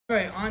All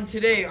right, on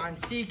today on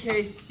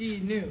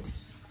CKC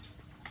News,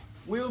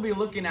 we will be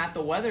looking at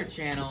the Weather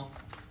Channel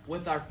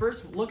with our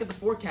first look at the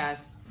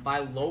forecast by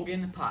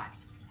Logan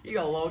Potts. Here you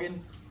go,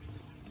 Logan.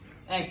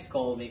 Thanks,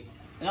 Colby.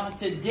 And on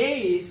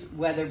today's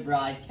weather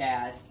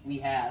broadcast, we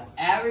have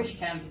average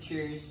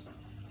temperatures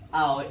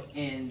out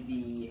in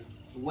the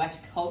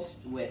West Coast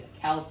with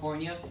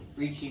California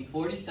reaching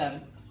 47.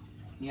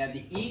 You have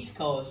the East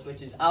Coast,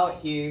 which is out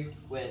here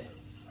with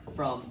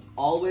from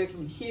all the way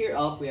from here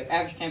up, we have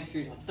average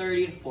temperatures of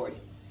 30 to 40.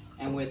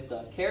 And with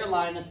the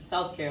Carolina to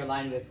South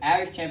Carolina, we have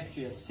average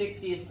temperatures of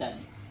 60 to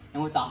 70.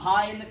 And with the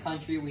high in the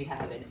country, we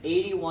have an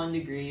 81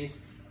 degrees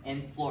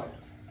in Florida.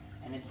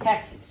 And in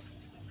Texas,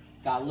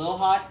 got a little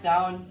hot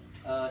down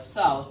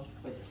south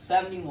with a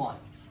 71.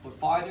 But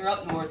farther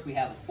up north, we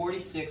have a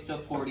 46 to a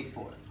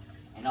 44.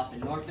 And up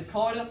in North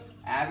Dakota,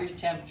 average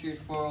temperatures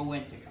for a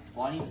winter,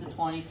 20s to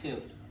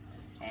 22.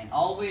 And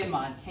all the way in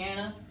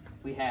Montana,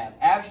 we have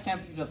average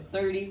temperatures of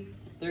 30 to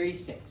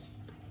 36.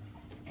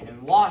 And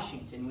in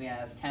Washington, we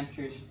have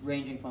temperatures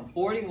ranging from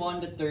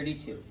 41 to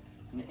 32.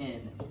 And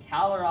in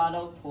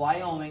Colorado to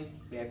Wyoming,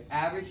 we have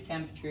average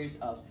temperatures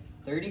of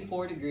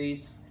 34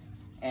 degrees.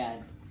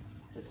 And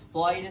the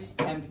slightest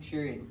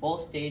temperature in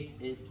both states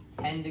is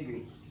 10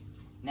 degrees.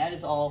 And that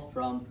is all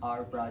from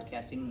our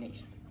broadcasting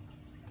nation.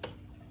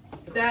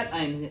 With that,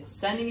 I'm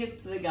sending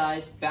it to the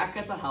guys back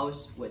at the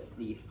house with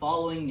the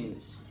following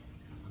news.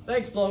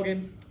 Thanks,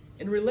 Logan.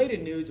 In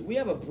related news, we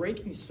have a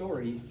breaking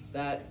story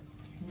that...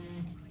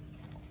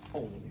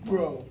 Oh,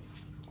 bro.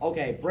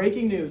 Okay,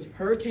 breaking news.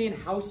 Hurricane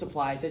house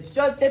supplies has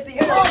just hit the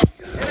air.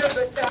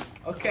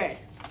 okay,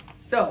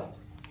 so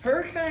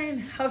Hurricane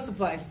house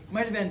supplies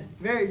might have been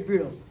very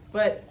brutal,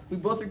 but we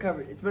both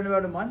recovered. It's been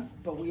about a month,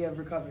 but we have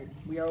recovered.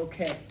 We are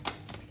okay.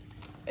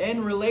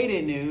 In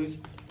related news,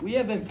 we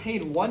have been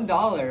paid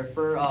 $1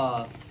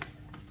 for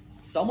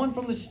someone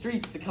from the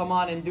streets to come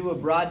on and do a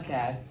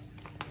broadcast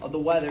of the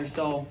weather,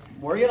 so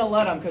we're gonna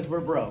let them because we're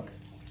broke.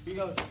 Here you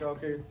go,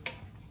 Stroker.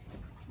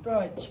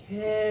 Bro,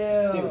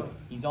 chill. Dude,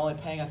 he's only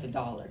paying us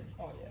 $1.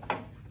 Oh, yeah.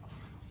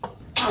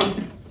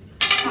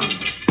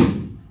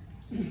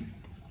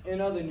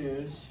 In other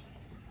news,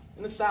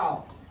 in the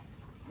South,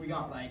 we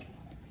got like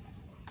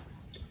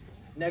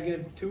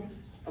 -2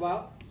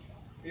 about.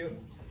 Yeah.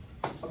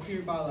 Up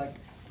here by like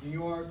New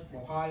York,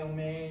 Ohio,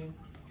 Maine,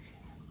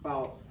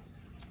 about,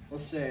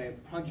 let's say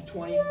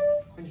 120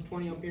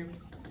 up here.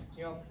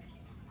 Yep.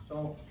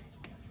 So,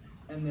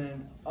 and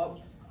then up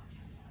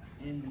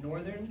in the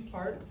northern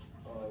part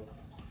of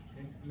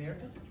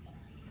America,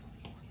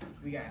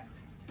 we got,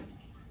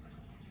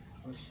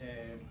 let's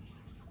say,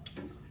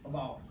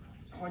 about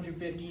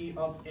 150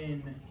 up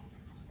in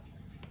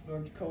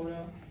North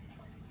Dakota,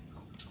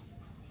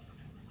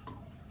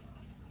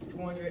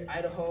 200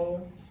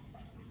 Idaho,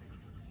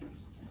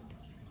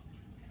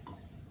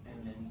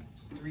 and then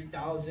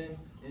 3,000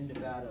 in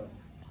Nevada.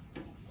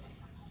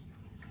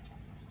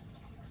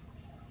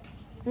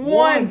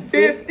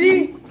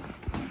 150?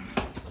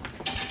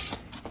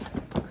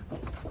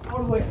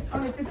 All the way,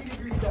 150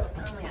 degrees up.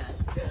 Oh my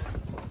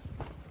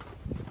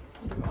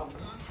gosh.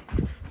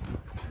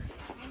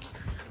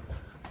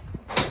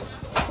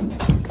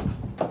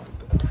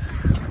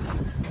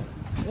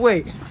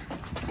 Wait,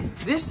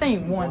 this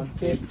ain't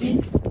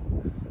 150.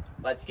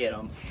 Let's get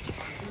him.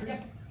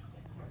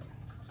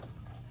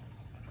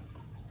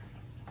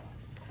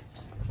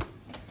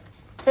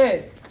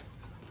 Hey,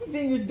 what do you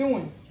think you're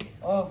doing?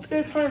 You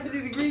said it's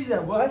 150 degrees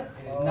there, what?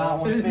 It is not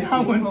 150. It is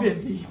not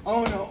 150.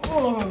 Oh no.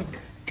 Oh.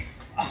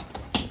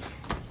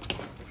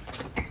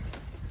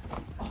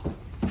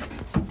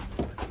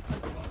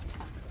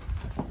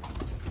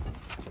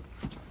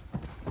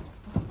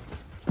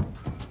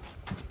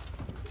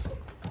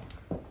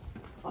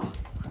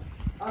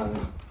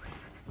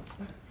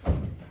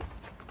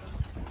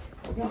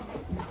 No.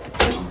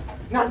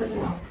 Not this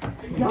one.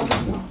 Not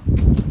this one.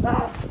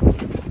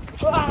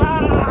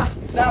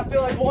 Does that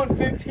feel like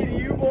 150 to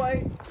you,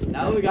 boy?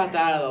 Now that we got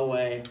that out of the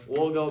way,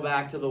 we'll go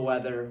back to the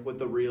weather with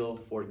the real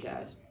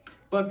forecast.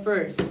 But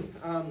first,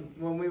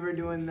 when we were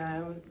doing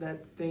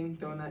that thing,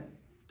 throwing that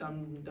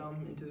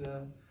dumb into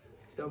the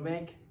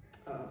snowbank,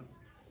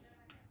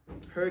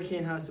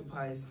 Hurricane house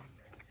supplies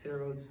hit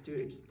our old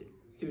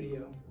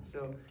studio.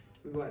 So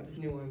we bought this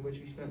new one, which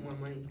we spent more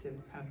money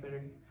to have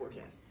better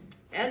forecasts.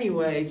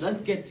 Anyways,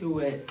 let's get to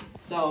it.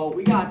 So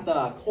we got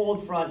the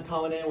cold front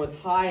coming in with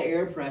high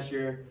air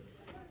pressure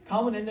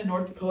coming into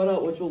North Dakota,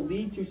 which will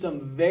lead to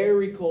some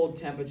very cold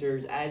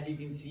temperatures, as you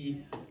can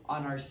see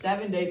on our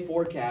 7-day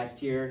forecast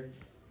here.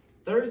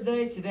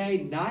 Thursday, today,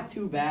 not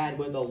too bad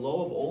with a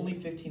low of only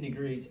 15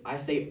 degrees. I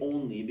say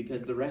only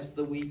because the rest of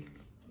the week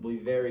will be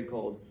very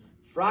cold.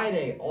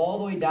 Friday, all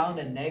the way down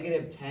to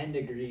 -10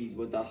 degrees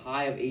with a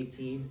high of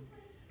 18.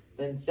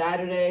 Then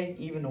Saturday,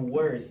 even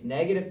worse,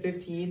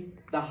 -15,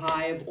 the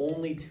high of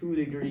only 2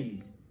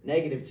 degrees.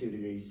 -2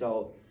 degrees.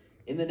 So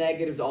in the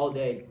negatives all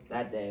day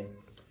that day.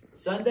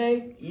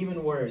 Sunday,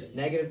 even worse,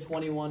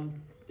 -21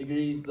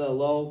 degrees the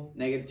low,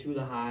 -2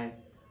 the high.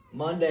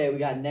 Monday, we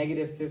got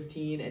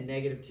 -15 and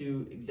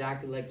 -2,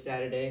 exactly like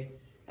Saturday.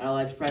 and I'll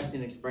let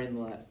Preston explain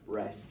the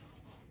rest.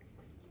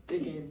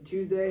 Again,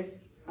 Tuesday,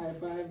 high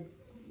 5,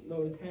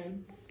 low to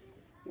 10.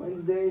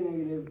 Wednesday,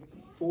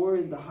 -4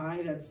 is the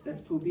high, that's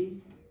poopy,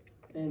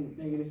 and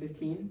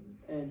 -15.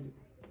 And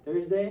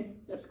Thursday,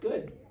 that's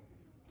good.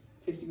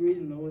 6 degrees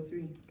and low of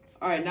 3.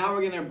 All right, now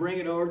we're gonna bring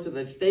it over to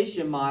the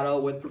station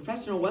model with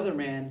professional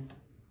weatherman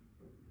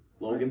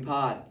Logan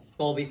Potts.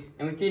 Colby.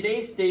 And with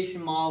today's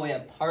station model, we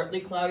have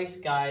partly cloudy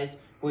skies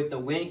with the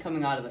wind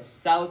coming out of the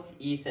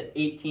southeast at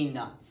 18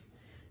 knots.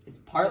 It's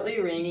partly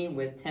rainy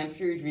with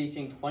temperatures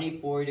reaching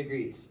 24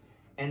 degrees.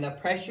 And the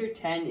pressure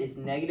 10 is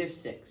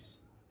 -6.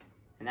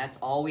 And that's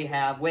all we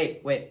have.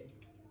 Wait.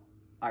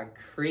 Our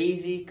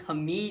crazy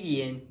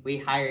comedian we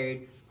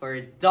hired for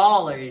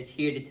 $1 is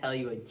here to tell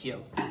you a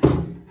joke.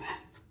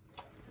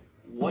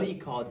 What do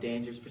you call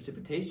dangerous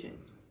precipitation?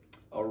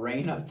 A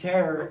reign of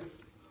terror.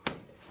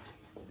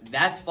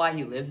 That's why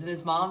he lives in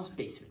his mom's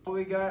basement. What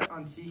we got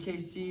on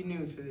CKC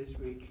News for this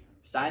week?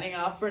 Signing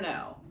off for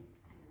now.